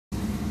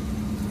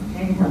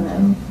Hey,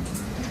 hello.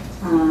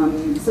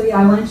 So yeah,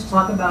 I wanted to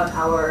talk about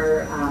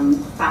our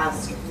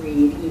fast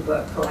read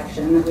ebook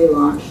collection that we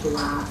launched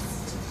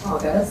last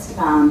August.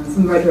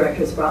 Some of our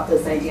directors brought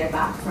this idea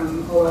back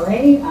from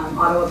OLA.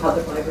 Ottawa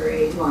Public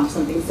Library launched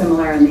something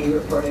similar and they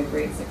reported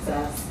great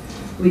success.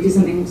 We do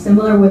something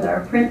similar with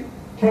our print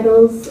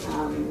titles,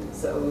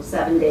 so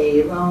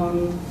 7-day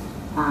loan,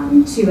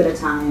 2 at a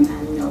time,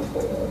 and no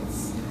holds.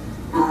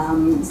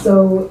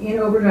 So in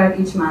Overdrive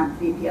each month,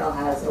 VPL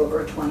has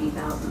over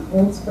 20,000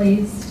 holds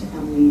placed,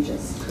 and we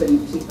just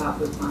couldn't keep up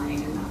with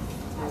buying enough,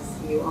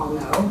 as you all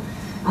know.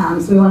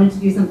 So we wanted to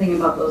do something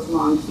about those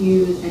long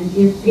queues and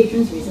give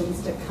patrons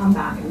reasons to come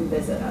back and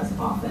visit us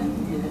often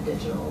in a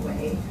digital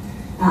way.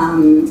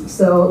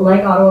 So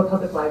like Ottawa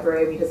Public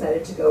Library, we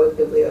decided to go with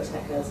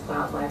Biblioteca's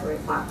cloud library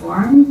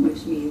platform,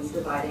 which means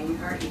dividing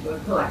our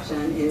ebook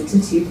collection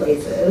into 2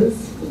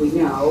 places. We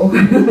know.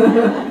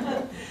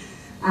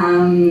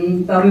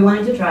 But we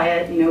wanted to try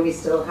it. You know, we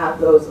still have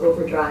those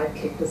Overdrive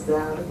kicked us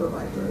out of the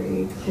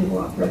library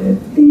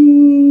Cooperative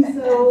thing.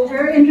 So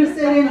we're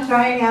interested in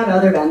trying out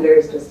other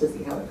vendors just to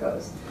see how it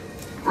goes.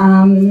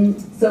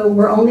 So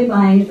we're only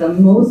buying the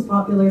most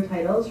popular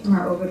titles from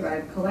our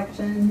Overdrive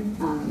collection.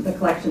 The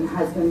collection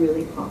has been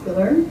really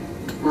popular.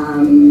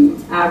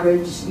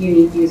 Average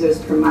unique users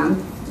per month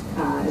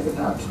is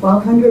about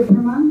 1,200 per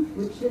month,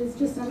 which is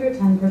just under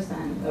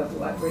 10% of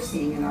what we're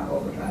seeing in our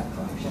Overdrive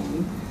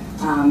collection.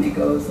 It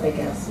goes, I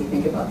guess, you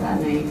think about that,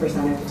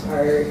 90% of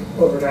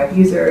our Overdrive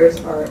users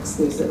are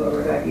exclusive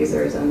Overdrive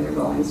users, and they're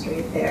going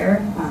straight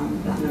there.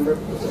 That number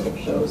sort of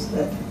shows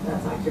that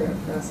that's accurate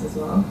for us as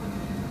well.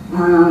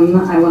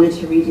 I wanted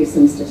to read you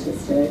some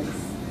statistics.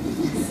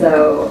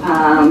 So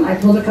I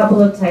pulled a couple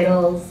of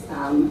titles.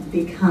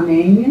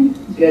 Becoming,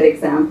 good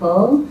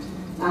example.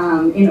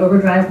 In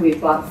Overdrive, we've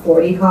bought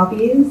 40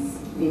 copies.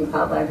 In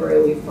Cloud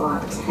Library, we've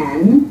bought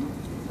 10.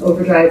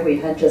 Overdrive, we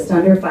had just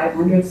under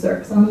 500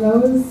 circs on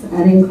those,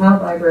 and in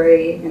Cloud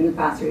Library, in the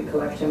Fast Read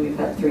collection, we've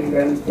had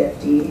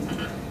 350.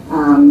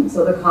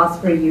 So the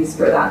cost per use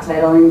for that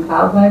title in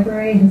Cloud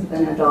Library has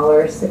been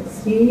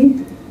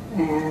 $1.60,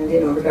 and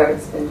in Overdrive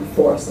it's been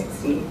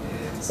 $4.60.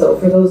 So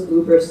for those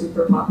uber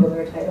super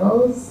popular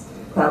titles,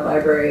 Cloud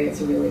Library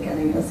is really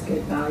getting us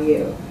good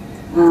value.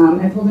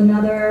 I pulled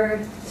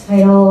another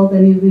title, the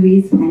new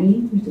Louise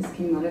Penny, which just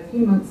came out a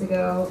few months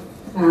ago.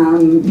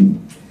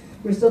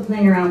 We're still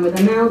playing around with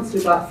amounts.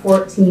 We bought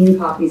 14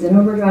 copies in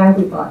Overdrive.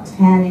 We bought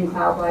 10 in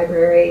Cloud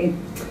Library.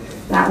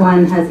 That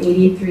one has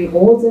 83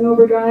 holds in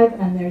Overdrive,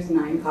 and there's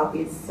 9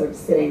 copies sort of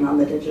sitting on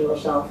the digital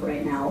shelf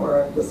right now,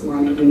 or this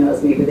morning, who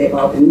knows, maybe they've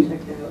all been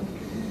checked out.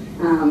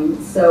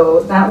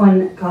 So that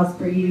one, cost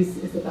per use,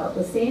 is about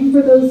the same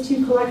for those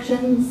 2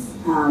 collections.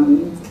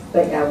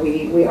 But yeah,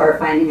 we are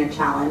finding a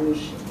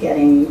challenge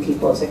getting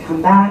people to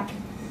come back.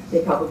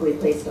 They probably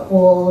placed a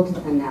hold,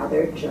 and now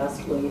they're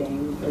just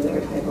waiting for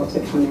their title to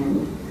come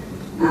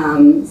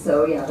in.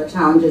 So yeah, the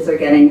challenges are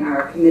getting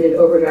our committed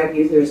Overdrive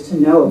users to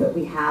know that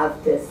we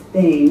have this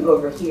thing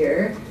over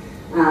here,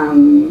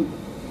 and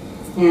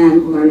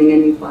learning a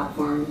new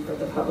platform for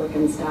the public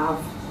and staff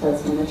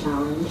has been a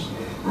challenge.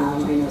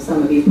 I know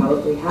some of you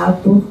probably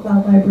have both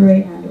Cloud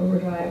Library and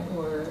Overdrive,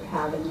 or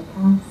have in the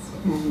past.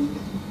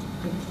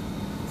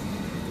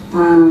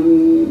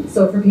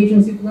 So for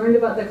patrons who've learned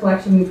about the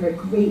collection, we've heard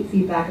great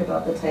feedback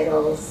about the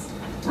titles.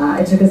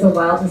 It took us a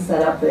while to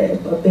set up a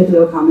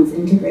BiblioCommons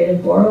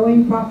integrated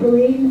borrowing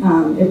properly.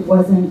 It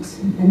wasn't,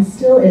 and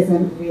still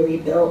isn't, really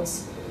built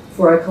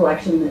for a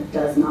collection that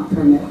does not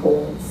permit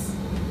holds.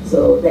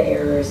 So the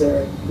errors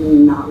are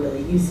not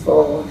really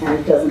useful, and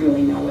it doesn't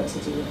really know what to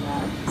do with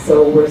that.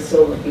 So we're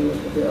still working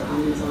with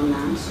BiblioCommons on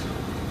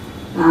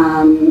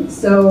that.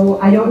 So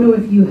I don't know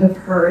if you have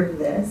heard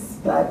this,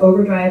 but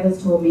Overdrive has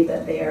told me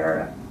that they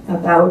are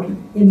about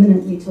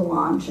imminently to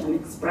launch an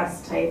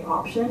express type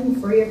option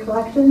for your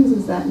collections.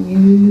 Is that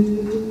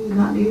news?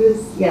 Not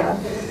news? Yeah,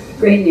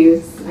 great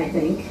news, I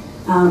think.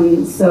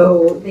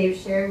 So they've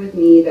shared with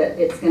me that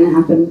it's going to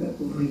happen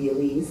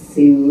really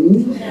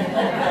soon.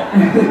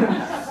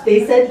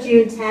 They said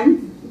June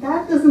 10th.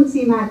 That doesn't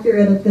seem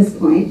accurate at this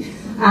point,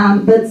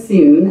 but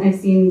soon. I've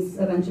seen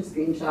a bunch of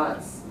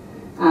screenshots.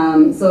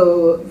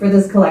 So for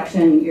this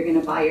collection, you're going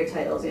to buy your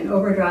titles in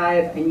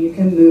Overdrive, and you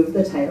can move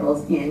the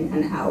titles in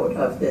and out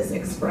of this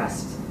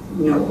expressed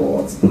no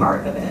holds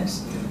part of it,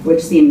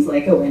 which seems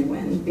like a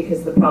win-win,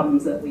 because the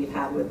problems that we've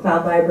had with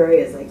Cloud Library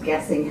is like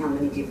guessing how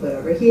many do you put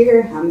over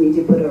here, how many do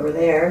you put over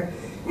there,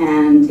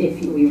 and if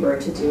we were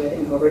to do it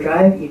in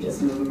Overdrive, you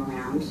just move them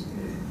around.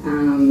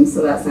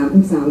 So that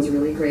sounds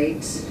really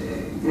great,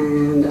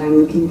 and I'm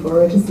looking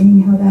forward to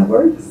seeing how that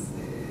works.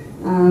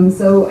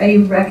 So I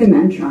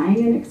recommend trying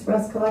an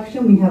Express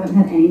collection. We haven't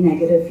had any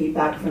negative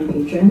feedback from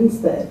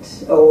patrons that,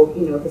 oh,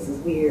 you know, this is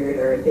weird,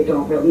 or they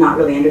not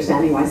really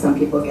understanding why some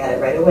people get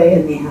it right away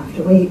and they have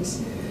to wait.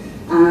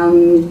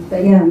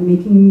 But yeah,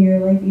 making your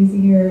life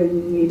easier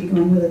and maybe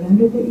going with a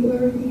vendor that you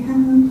already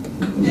have.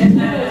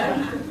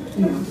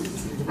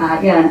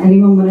 Yeah,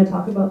 anyone want to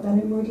talk about that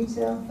in more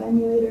detail? Find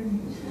me later.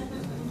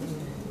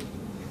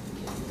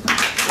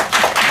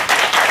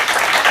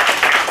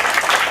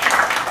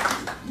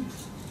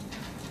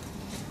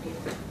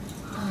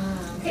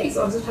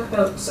 So I was going to talk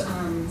about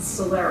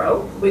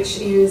Solero, which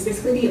is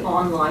basically the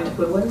online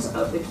equivalent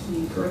of the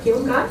key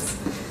curriculum guides.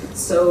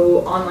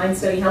 So online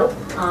study help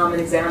and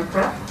exam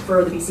prep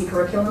for the BC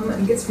curriculum. I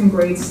think it's from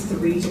grades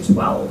 3 to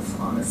 12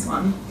 on this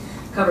one.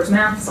 Covers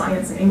math,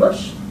 science, and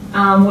English.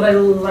 What I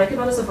like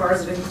about it so far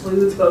is it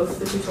includes both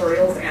the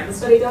tutorials and the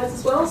study guides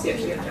as well, so you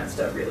actually get a chance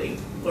to really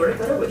learn it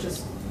better, which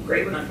is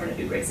great when I'm trying to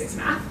do grade 6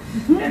 math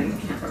and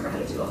can't remember how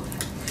to do all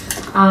that.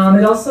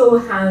 It also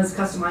has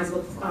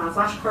customizable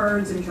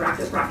flashcards and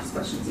interactive practice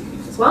questions you can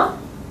use as well.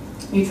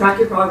 You track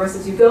your progress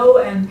as you go,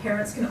 and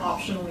parents can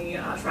optionally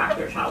track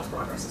their child's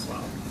progress as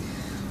well.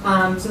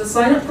 So the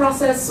sign-up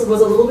process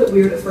was a little bit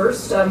weird at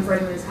first. For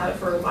anyone who's had it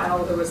for a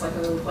while, there was like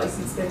a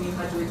license thing you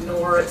had to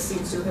ignore. It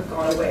seems to have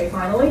gone away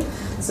finally.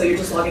 So you're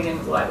just logging in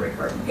with the library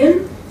card and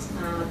PIN.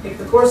 Pick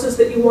the courses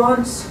that you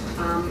want.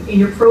 In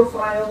your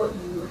profile,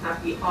 you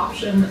have the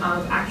option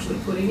of actually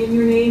putting in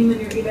your name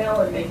and your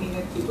email and making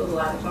a cute little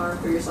avatar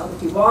for yourself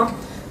if you want,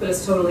 but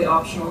it's totally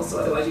optional, so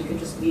otherwise you can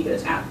just leave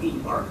it at the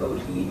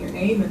barcode being your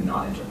name and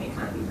not enter any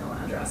kind of email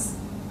address.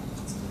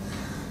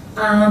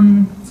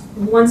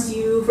 Once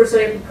you first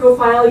set up the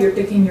profile, you're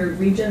picking your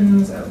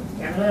region, so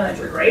Canada, and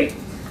your grade,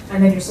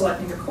 and then you're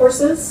selecting your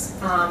courses.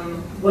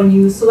 When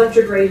you select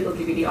your grade, it'll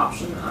give you the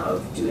option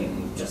of doing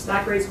just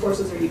that grade's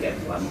courses, or you get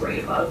one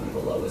grade above and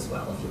below as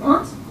well if you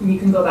want. And you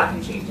can go back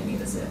and change any of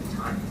this at any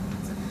time.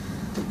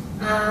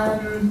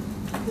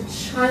 The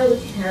child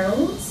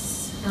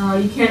accounts,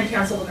 you can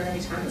cancel them at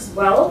any time as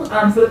well.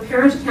 For the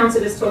parent accounts,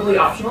 it is totally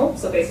optional.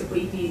 So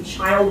basically, the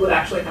child would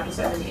actually have to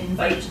send an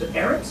invite to the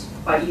parent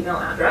by email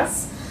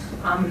address.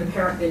 The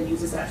parent then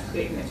uses that to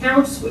create an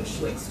account, which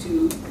links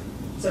to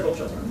several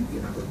children, if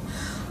you have to.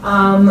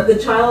 The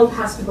child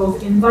has to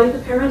both invite the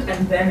parent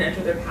and then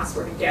enter their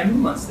password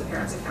again once the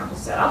parent's account is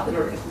set up in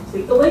order to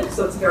complete the link,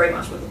 so it's very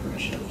much with the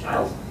permission of the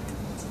child.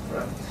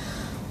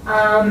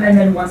 And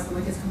then once the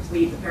link is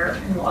complete, the parent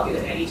can log in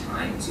at any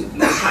time to view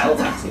the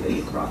child's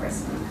activity,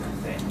 progress, and that kind of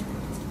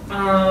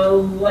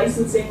thing.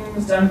 Licensing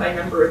is done by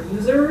number of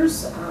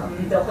users.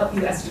 They'll help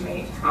you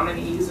estimate how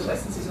many user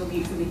licenses you'll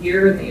need for the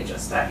year, and they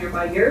adjust that year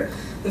by year.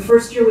 The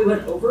first year we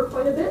went over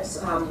quite a bit,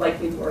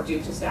 likely more due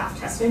to staff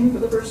testing for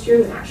the first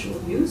year than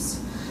actual use.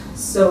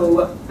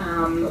 So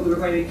we were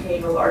going to be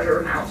paying a larger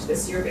amount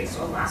this year based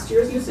on last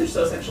year's usage,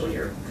 so essentially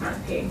you're kind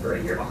of paying for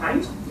a year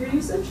behind your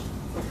usage.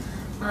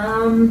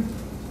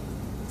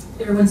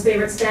 Everyone's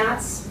favorite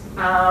stats.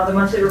 The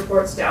monthly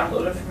report's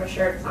downloaded from a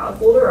shared cloud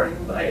folder,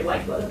 and what I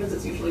like about it is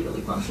it's usually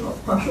really punctual.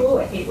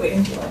 I hate waiting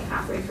until like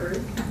halfway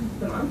through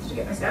the month to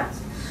get my stats.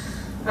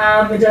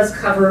 It does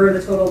cover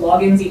the total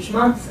logins each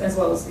month, as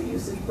well as the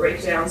usage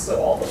breakdown, so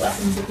all the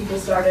lessons that people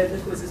started, the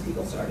quizzes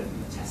people started,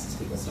 and the tests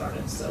people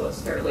started. So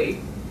it's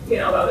fairly,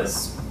 about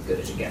as good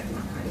as you get in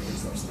that kind of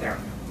resource there.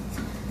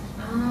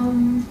 That's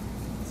kind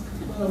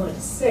of what I wanted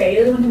to say.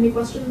 Does anyone have any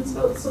questions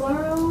about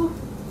Solero?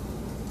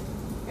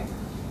 Okay.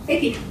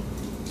 Thank you.